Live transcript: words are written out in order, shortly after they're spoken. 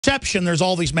perception there's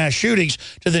all these mass shootings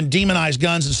to then demonize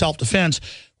guns and self-defense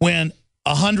when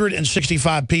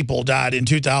 165 people died in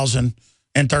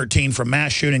 2013 from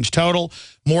mass shootings total.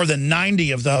 More than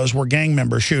 90 of those were gang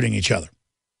members shooting each other.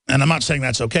 And I'm not saying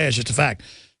that's okay, it's just a fact.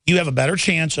 You have a better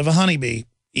chance of a honeybee.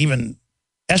 Even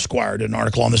Esquire did an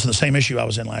article on this in the same issue I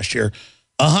was in last year.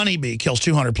 A honeybee kills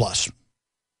 200 plus.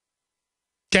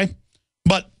 Okay?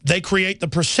 But they create the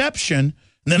perception,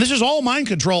 and then this is all mind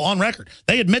control on record.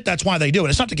 They admit that's why they do it.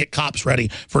 It's not to get cops ready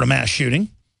for a mass shooting.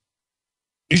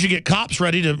 You should get cops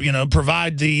ready to, you know,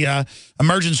 provide the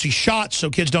emergency shots so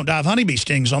kids don't die of honeybee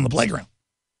stings on the playground.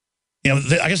 You know,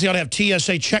 I guess they ought to have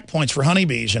TSA checkpoints for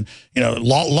honeybees and, you know,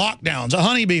 lockdowns. A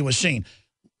honeybee was seen.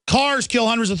 Cars kill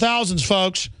hundreds of thousands,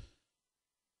 folks.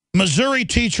 Missouri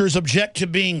teachers object to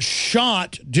being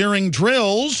shot during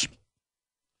drills.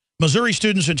 Missouri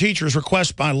students and teachers are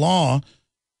required by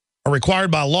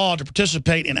law to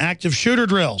participate in active shooter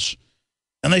drills.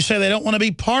 And they say they don't want to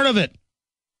be part of it.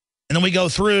 And then we go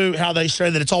through how they say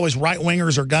that it's always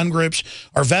right-wingers or gun groups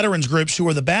or veterans groups who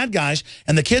are the bad guys.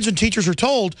 And the kids and teachers are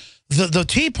told the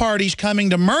Tea Party's coming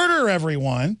to murder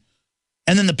everyone.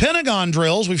 And then the Pentagon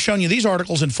drills, we've shown you these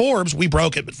articles in Forbes. We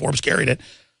broke it, but Forbes carried it.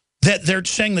 That they're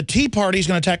saying the Tea Party is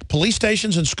going to attack police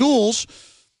stations and schools.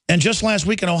 And just last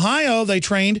week in Ohio, they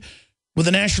trained with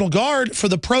the National Guard for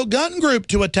the pro-gun group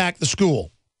to attack the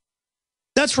school.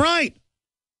 That's right.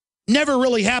 Never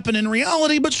really happened in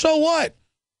reality, but so what?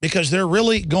 Because they're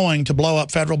really going to blow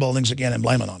up federal buildings again and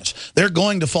blame it on us. They're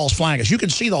going to false flag us. You can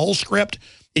see the whole script.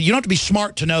 You don't have to be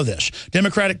smart to know this.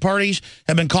 Democratic parties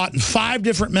have been caught in 5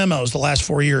 different memos the last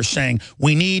 4 years saying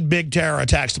we need big terror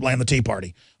attacks to blame the Tea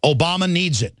Party. Obama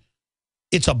needs it.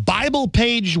 It's a Bible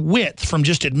page width from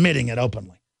just admitting it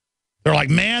openly. They're like,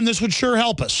 man, this would sure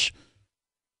help us.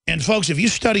 And folks, if you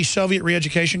study Soviet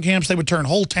re-education camps, they would turn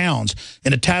whole towns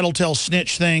into tattletale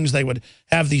snitch things. They would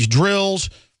have these drills.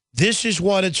 This is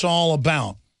what it's all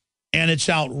about. And it's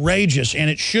outrageous, and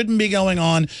it shouldn't be going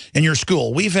on in your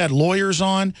school. We've had lawyers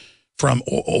on from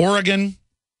Oregon,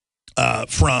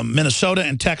 from Minnesota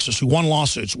and Texas who won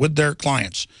lawsuits with their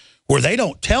clients where they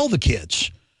don't tell the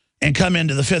kids and come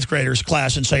into the 5th graders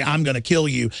class and say, I'm going to kill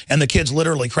you, and the kids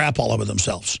literally crap all over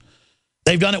themselves.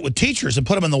 They've done it with teachers and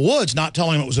put them in the woods, not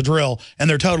telling them it was a drill, and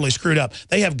they're totally screwed up.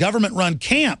 They have government-run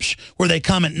camps where they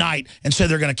come at night and say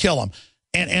they're going to kill them.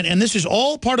 And this is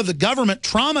all part of the government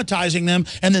traumatizing them,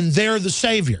 and then they're the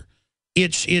savior.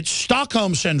 It's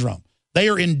Stockholm Syndrome. They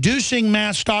are inducing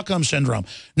mass Stockholm Syndrome.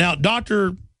 Now,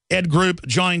 Dr. Ed Group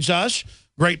joins us,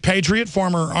 great patriot,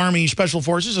 former Army Special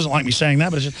Forces. Doesn't like me saying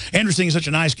that, but it's just interesting. He's such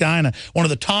a nice guy and one of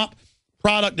the top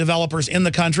product developers in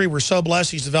the country. We're so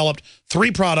blessed he's developed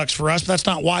 3 products for us, but that's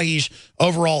not why he's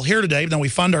overall here today. But then we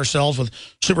fund ourselves with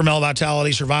Super Male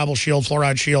Vitality, Survival Shield,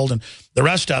 Fluoride Shield, and the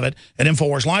rest of it at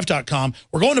InfoWarsLife.com.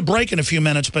 We're going to break in a few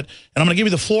minutes, and I'm going to give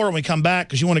you the floor when we come back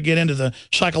because you want to get into the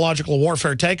psychological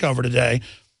warfare takeover today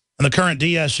and the current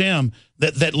DSM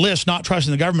that lists not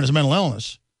trusting the government as a mental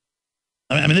illness.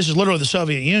 I mean, this is literally the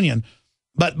Soviet Union.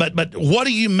 But what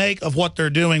do you make of what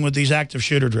they're doing with these active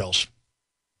shooter drills?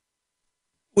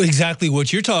 Exactly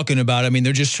what you're talking about. I mean,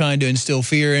 they're just trying to instill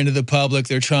fear into the public.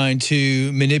 They're trying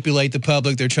to manipulate the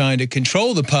public. They're trying to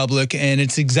control the public. And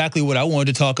it's exactly what I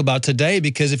wanted to talk about today,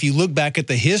 because if you look back at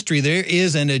the history, there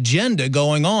is an agenda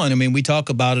going on. I mean, we talk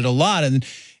about it a lot.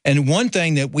 And one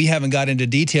thing that we haven't got into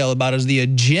detail about is the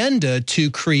agenda to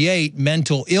create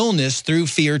mental illness through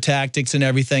fear tactics and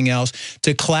everything else,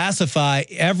 to classify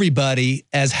everybody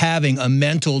as having a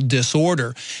mental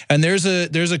disorder. And there's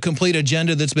a complete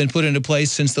agenda that's been put into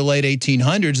place since the late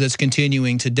 1800s that's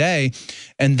continuing today.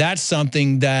 And that's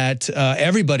something that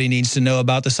everybody needs to know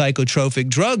about, the psychotropic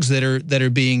drugs that are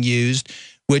being used,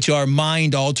 which are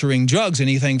mind-altering drugs,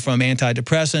 anything from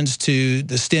antidepressants to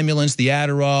the stimulants, the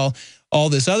Adderall, all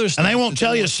this other stuff. And they won't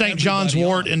tell you St. John's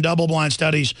wort in double-blind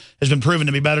studies has been proven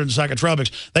to be better than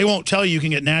psychotropics. They won't tell you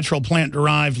can get natural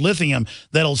plant-derived lithium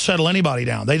that'll settle anybody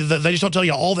down. They just don't tell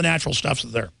you all the natural stuff's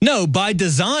there. No, by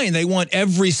design, they want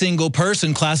every single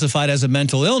person classified as a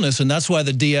mental illness, and that's why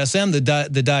the DSM,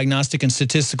 the Diagnostic and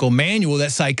Statistical Manual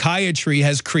that psychiatry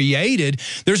has created,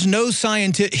 there's no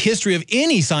history of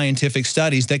any scientific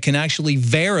studies that can actually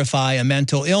verify a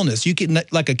mental illness. You can,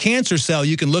 like a cancer cell,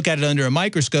 you can look at it under a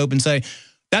microscope and say,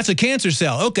 that's a cancer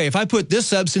cell. Okay, if I put this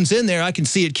substance in there, I can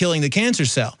see it killing the cancer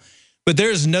cell. But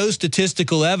there's no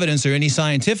statistical evidence or any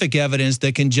scientific evidence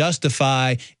that can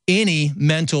justify any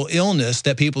mental illness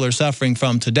that people are suffering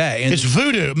from today. And it's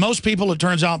voodoo. Most people, it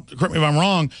turns out, correct me if I'm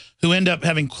wrong, who end up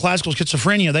having classical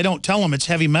schizophrenia, they don't tell them it's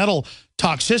heavy metal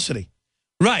toxicity.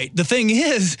 Right. The thing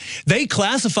is, they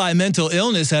classify mental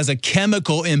illness as a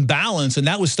chemical imbalance, and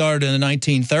that was started in the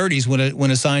 1930s when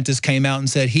a scientist came out and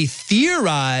said he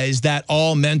theorized that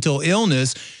all mental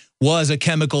illness was a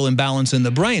chemical imbalance in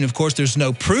the brain. Of course, there's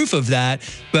no proof of that,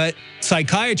 but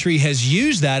psychiatry has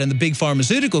used that, and the big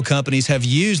pharmaceutical companies have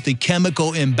used the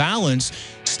chemical imbalance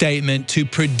statement to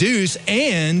produce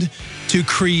and to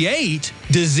create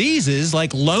diseases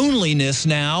like loneliness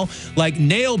now, like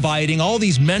nail biting, all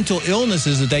these mental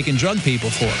illnesses that they can drug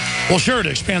people for. Well, sure, to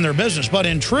expand their business, but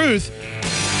in truth,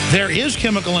 there is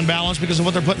chemical imbalance because of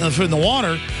what they're putting in the food and the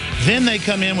water. Then they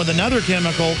come in with another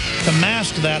chemical to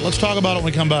mask that. Let's talk about it when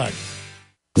we come back.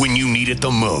 When you need it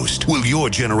the most, will your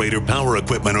generator, power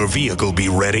equipment, or vehicle be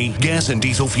ready? Gas and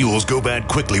diesel fuels go bad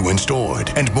quickly when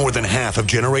stored, and more than half of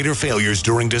generator failures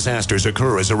during disasters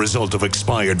occur as a result of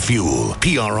expired fuel.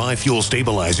 PRI fuel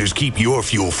stabilizers keep your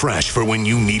fuel fresh for when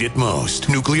you need it most.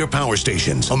 Nuclear power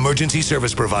stations, emergency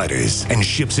service providers, and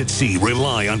ships at sea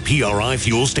rely on PRI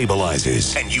fuel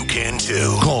stabilizers. And you can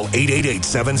too. Call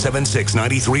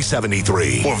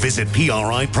 888-776-9373 or visit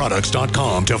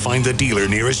PRIproducts.com to find the dealer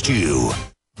nearest you.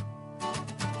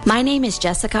 My name is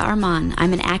Jessica Armand.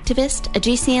 I'm an activist, a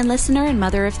GCN listener, and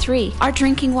mother of 3. Our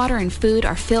drinking water and food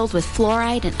are filled with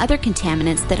fluoride and other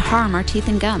contaminants that harm our teeth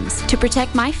and gums. To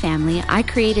protect my family, I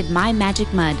created My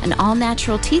Magic Mud, an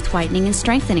all-natural teeth whitening and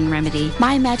strengthening remedy.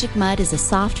 My Magic Mud is a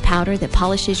soft powder that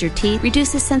polishes your teeth,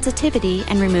 reduces sensitivity,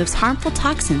 and removes harmful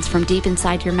toxins from deep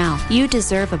inside your mouth. You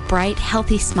deserve a bright,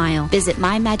 healthy smile. Visit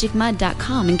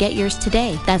MyMagicMud.com and get yours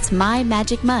today. That's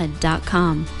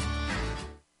MyMagicMud.com.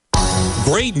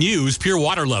 Great news, Pure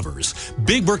Water lovers.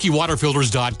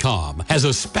 BigBerkeyWaterFilters.com has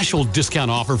a special discount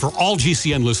offer for all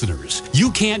GCN listeners. You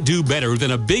can't do better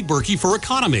than a Big Berkey for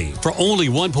economy. For only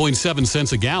 1.7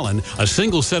 cents a gallon, a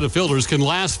single set of filters can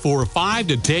last for 5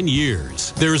 to 10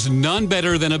 years. There's none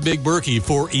better than a Big Berkey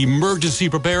for emergency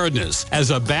preparedness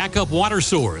as a backup water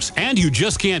source. And you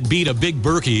just can't beat a Big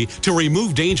Berkey to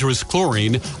remove dangerous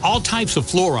chlorine, all types of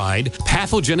fluoride,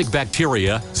 pathogenic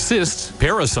bacteria, cysts,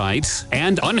 parasites,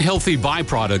 and unhealthy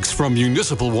byproducts from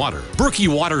municipal water. Berkey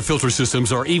water filter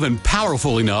systems are even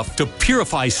powerful enough to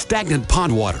purify stagnant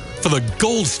pond water. For the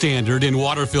gold standard in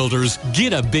water filters,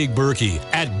 get a Big Berkey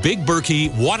at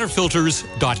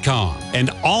BigBerkeyWaterFilters.com. And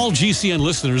all GCN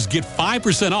listeners get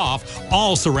 5% off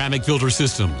all ceramic filter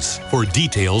systems. For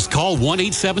details, call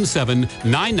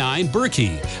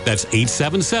 1-877-99-BERKEY. That's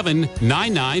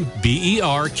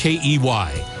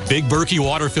 877-99-BERKEY. Big Berkey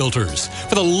Water Filters,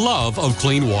 for the love of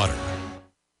clean water.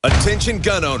 Attention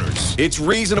gun owners. It's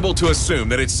reasonable to assume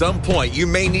that at some point you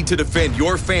may need to defend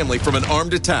your family from an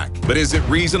armed attack. But is it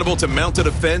reasonable to mount a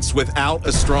defense without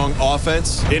a strong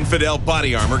offense? Infidel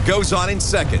Body Armor goes on in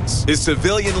seconds. Is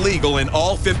civilian legal in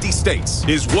all 50 states.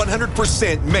 Is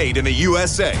 100% made in the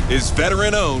USA. Is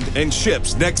veteran owned and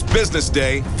ships next business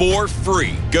day for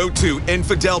free. Go to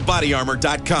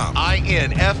InfidelBodyArmor.com.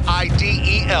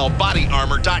 INFIDEL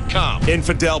Bodyarmor.com.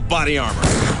 Infidel Body Armor.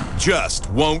 Just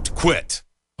won't quit.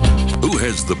 Who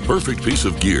has the perfect piece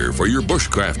of gear for your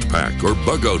bushcraft pack or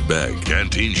bug-out bag?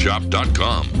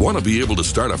 CanteenShop.com. Want to be able to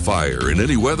start a fire in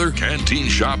any weather?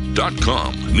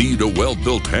 CanteenShop.com. Need a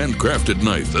well-built, handcrafted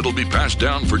knife that'll be passed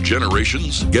down for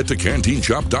generations? Get to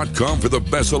CanteenShop.com for the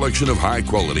best selection of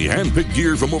high-quality, hand-picked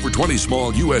gear from over 20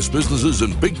 small U.S. businesses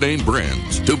and big-name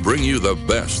brands to bring you the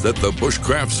best that the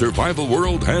bushcraft survival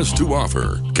world has to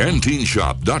offer.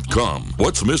 CanteenShop.com.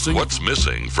 What's missing? What's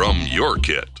missing from your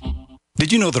kit?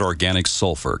 Did you know that organic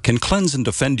sulfur can cleanse and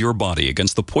defend your body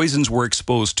against the poisons we're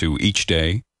exposed to each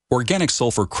day? Organic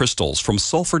sulfur crystals from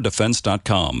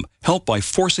SulfurDefense.com help by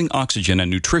forcing oxygen and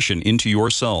nutrition into your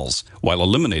cells while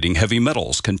eliminating heavy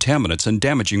metals, contaminants, and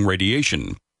damaging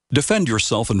radiation. Defend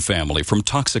yourself and family from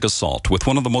toxic assault with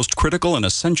one of the most critical and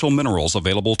essential minerals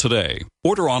available today.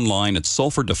 Order online at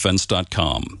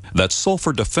SulfurDefense.com. That's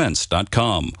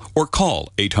SulfurDefense.com. Or call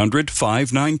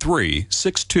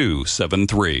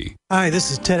 800-593-6273. Hi,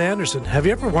 this is Ted Anderson. Have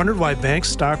you ever wondered why banks,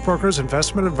 stockbrokers,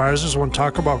 investment advisors won't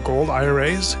talk about gold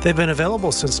IRAs? They've been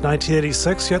available since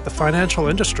 1986, yet the financial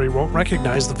industry won't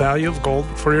recognize the value of gold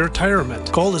for your retirement.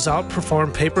 Gold has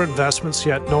outperformed paper investments,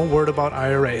 yet no word about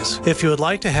IRAs. If you would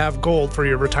like to have gold for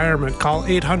your retirement, call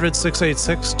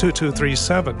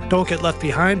 800-686-2237. Don't get left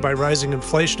behind by rising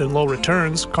inflation and low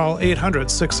returns. Call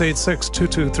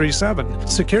 800-686-2237.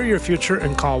 Secure your future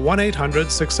and call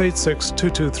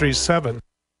 1-800-686-2237.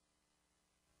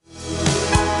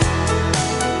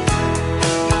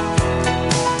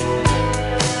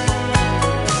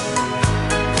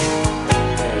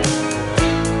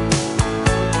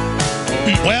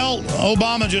 Well,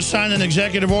 Obama just signed an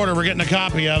executive order. We're getting a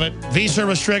copy of it. Visa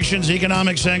restrictions,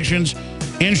 economic sanctions,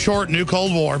 In short, new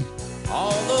Cold War.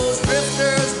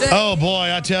 Oh,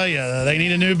 boy, I tell you, they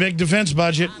need a new big defense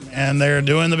budget, and they're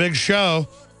doing the big show.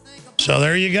 So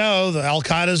there you go. The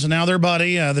Al-Qaeda's now their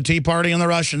buddy. The Tea Party and the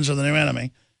Russians are the new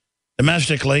enemy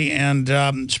domestically.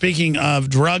 And speaking of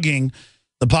drugging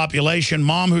the population,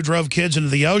 mom who drove kids into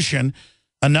the ocean,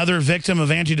 another victim of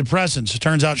antidepressants. It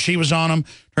turns out she was on them.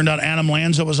 Turned out Adam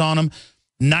Lanza was on them.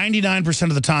 99%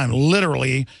 of the time,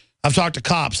 literally, I've talked to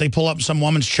cops. They pull up, some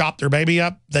woman's chopped their baby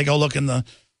up. They go look in the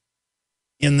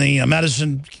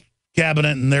medicine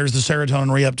cabinet, and there's the serotonin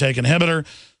reuptake inhibitor.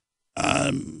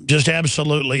 Just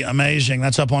absolutely amazing.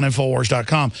 That's up on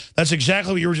Infowars.com. That's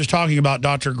exactly what you were just talking about,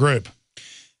 Dr. Group.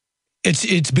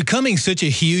 It's becoming such a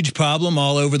huge problem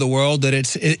all over the world that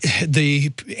the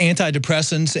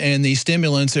antidepressants and the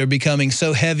stimulants are becoming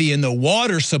so heavy in the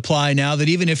water supply now that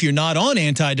even if you're not on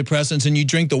antidepressants and you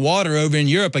drink the water over in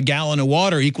Europe, a gallon of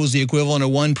water equals the equivalent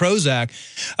of 1 Prozac.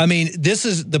 I mean, this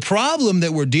is the problem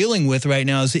that we're dealing with right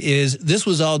now is this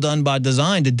was all done by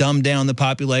design to dumb down the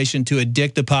population, to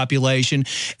addict the population,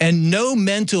 and no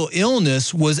mental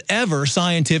illness was ever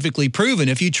scientifically proven.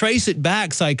 If you trace it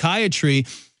back,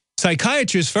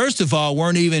 Psychiatrists, first of all,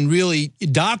 weren't even really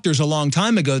doctors a long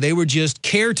time ago. They were just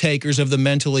caretakers of the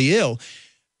mentally ill.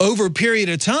 Over a period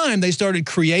of time, they started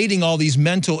creating all these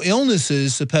mental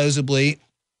illnesses, supposedly,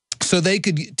 so they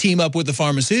could team up with the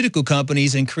pharmaceutical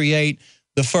companies and create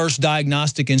the first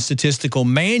diagnostic and statistical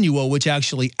manual, which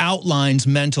actually outlines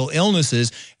mental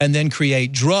illnesses, and then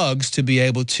create drugs to be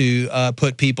able to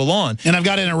put people on. And I've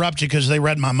got to interrupt you because they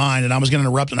read my mind, and I was going to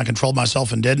interrupt, and I controlled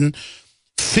myself and didn't.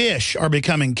 Fish are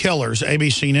becoming killers,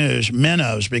 ABC News,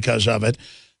 minnows because of it,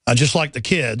 just like the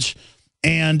kids.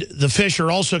 And the fish are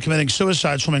also committing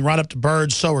suicide, swimming right up to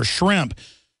birds, so are shrimp.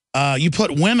 You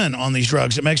put women on these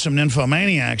drugs, it makes them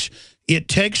nymphomaniacs. It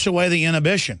takes away the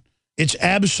inhibition. It's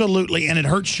absolutely, and it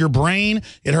hurts your brain,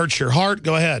 it hurts your heart.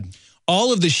 Go ahead.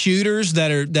 All of the shooters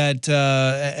that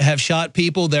have shot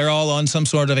people, they're all on some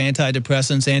sort of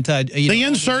antidepressants. The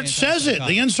insert says it.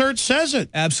 The insert says it.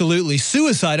 Absolutely.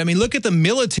 Suicide. I mean, look at the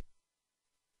military.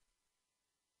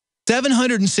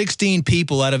 716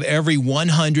 people out of every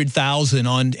 100,000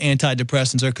 on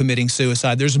antidepressants are committing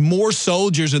suicide. There's more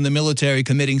soldiers in the military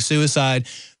committing suicide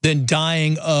than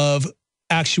dying of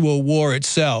actual war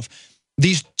itself.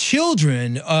 These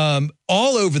children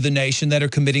all over the nation that are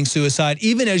committing suicide,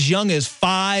 even as young as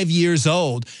 5 years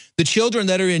old, the children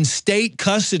that are in state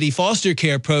custody foster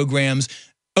care programs,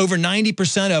 over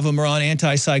 90% of them are on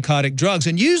antipsychotic drugs.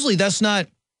 And usually that's not,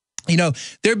 you know,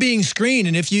 they're being screened.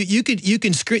 And if you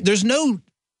can screen, there's no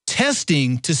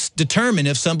testing to determine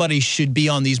if somebody should be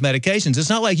on these medications. It's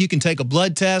not like you can take a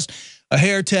blood test, a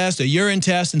hair test, a urine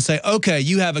test, and say, okay,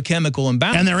 you have a chemical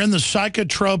imbalance. And they're in the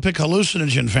psychotropic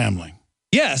hallucinogen family.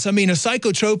 Yes, I mean, a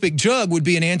psychotropic drug would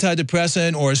be an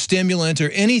antidepressant or a stimulant or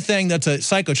anything that's a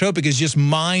psychotropic is just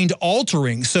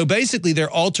mind-altering. So basically,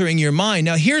 they're altering your mind.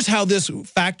 Now, here's how this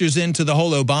factors into the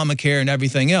whole Obamacare and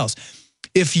everything else.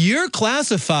 If you're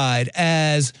classified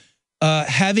as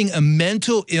having a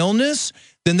mental illness,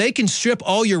 then they can strip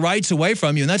all your rights away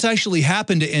from you. And that's actually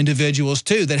happened to individuals,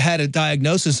 too, that had a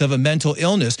diagnosis of a mental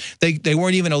illness. They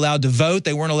weren't even allowed to vote.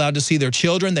 They weren't allowed to see their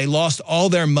children. They lost all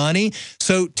their money.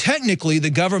 So technically,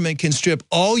 the government can strip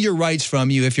all your rights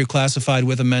from you if you're classified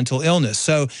with a mental illness.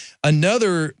 So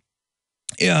another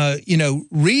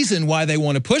reason why they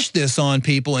want to push this on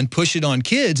people and push it on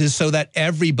kids is so that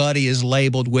everybody is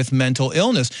labeled with mental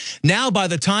illness. Now, by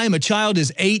the time a child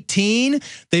is 18,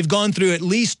 they've gone through at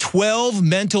least 12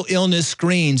 mental illness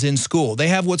screens in school. They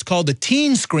have what's called the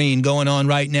teen screen going on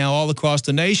right now all across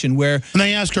the nation where... And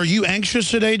they ask, are you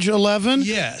anxious at age 11?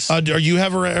 Yes. Are you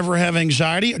ever have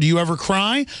anxiety? Do you ever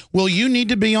cry? Well, you need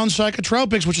to be on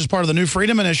psychotropics, which is part of the New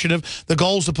Freedom Initiative. The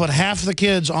goal is to put half the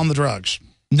kids on the drugs.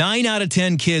 9 out of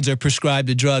 10 kids are prescribed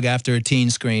a drug after a teen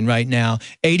screen right now.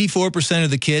 84%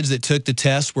 of the kids that took the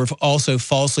test were also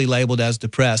falsely labeled as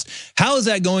depressed. How is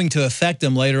that going to affect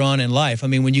them later on in life? I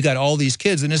mean, when you got all these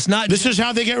kids, and it's not... This is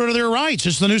how they get rid of their rights.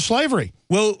 It's the new slavery.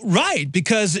 Well, right,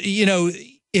 because, you know...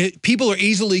 people are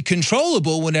easily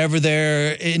controllable whenever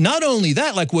they're, not only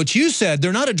that, like what you said,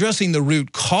 they're not addressing the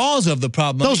root cause of the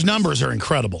problem. Those numbers are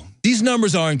incredible. These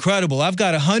numbers are incredible. I've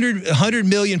got 100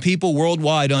 million people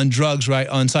worldwide on drugs, right,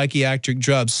 on psychiatric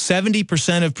drugs.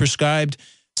 70% of prescribed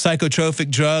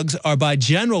psychotropic drugs are by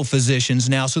general physicians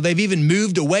now. So they've even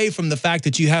moved away from the fact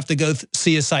that you have to go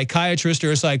see a psychiatrist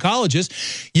or a psychologist.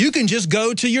 You can just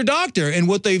go to your doctor. And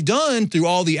what they've done through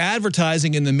all the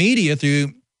advertising in the media,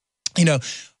 through... You know,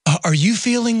 are you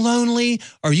feeling lonely?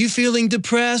 Are you feeling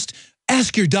depressed?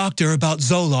 Ask your doctor about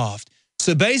Zoloft.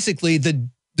 So basically, the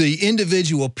the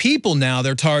individual people now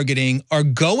they're targeting are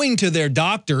going to their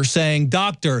doctor saying,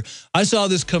 doctor, I saw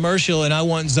this commercial and I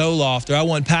want Zoloft or I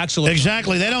want Paxil.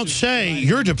 Exactly. They don't say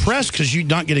you're depressed because you're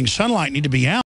not getting sunlight, need to be out.